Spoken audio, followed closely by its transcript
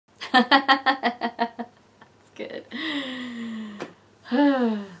That's good.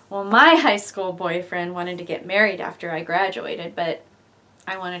 Well, my high school boyfriend wanted to get married after I graduated, but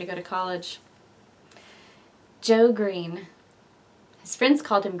I wanted to go to college. Joe Green. His friends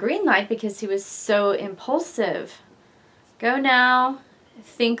called him Greenlight because he was so impulsive. Go now,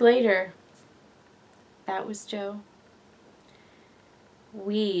 think later. That was Joe.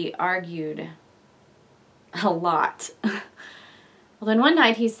 We argued a lot. Well, then one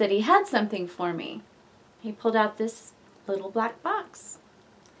night he said he had something for me. He pulled out this little black box.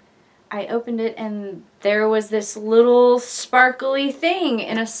 I opened it and there was this little sparkly thing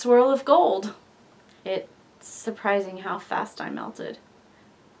in a swirl of gold. It's surprising how fast I melted.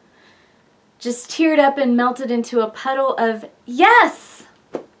 Just teared up and melted into a puddle of yes!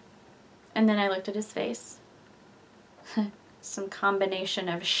 And then I looked at his face. Some combination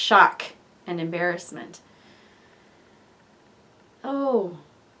of shock and embarrassment. Oh,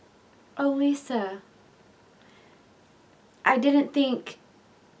 Lisa. I didn't think...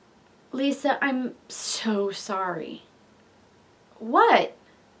 Lisa, I'm so sorry. What?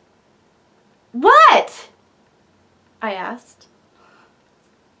 What? I asked.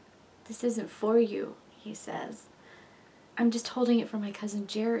 This isn't for you, he says. I'm just holding it for my cousin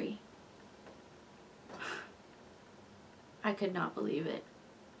Jerry. I could not believe it.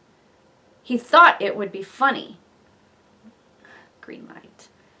 He thought it would be funny. Green light.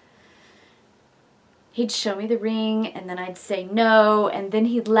 He'd show me the ring, and then I'd say no, and then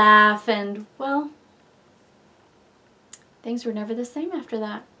he'd laugh, and, well, things were never the same after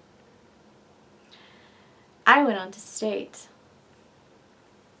that. I went on to state.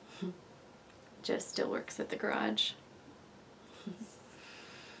 Joe still works at the garage.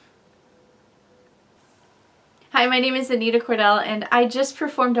 Hi, my name is Anita Cordell, and I just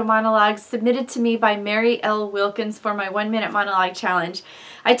performed a monologue submitted to me by Mary L. Wilkens for my 1-minute monologue challenge.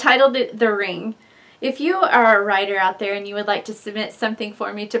 I titled it The Ring. If you are a writer out there and you would like to submit something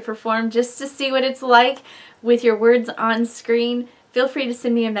for me to perform just to see what it's like with your words on screen, feel free to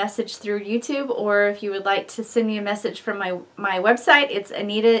send me a message through YouTube, or if you would like to send me a message from my website, it's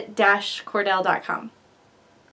anita-cordell.com.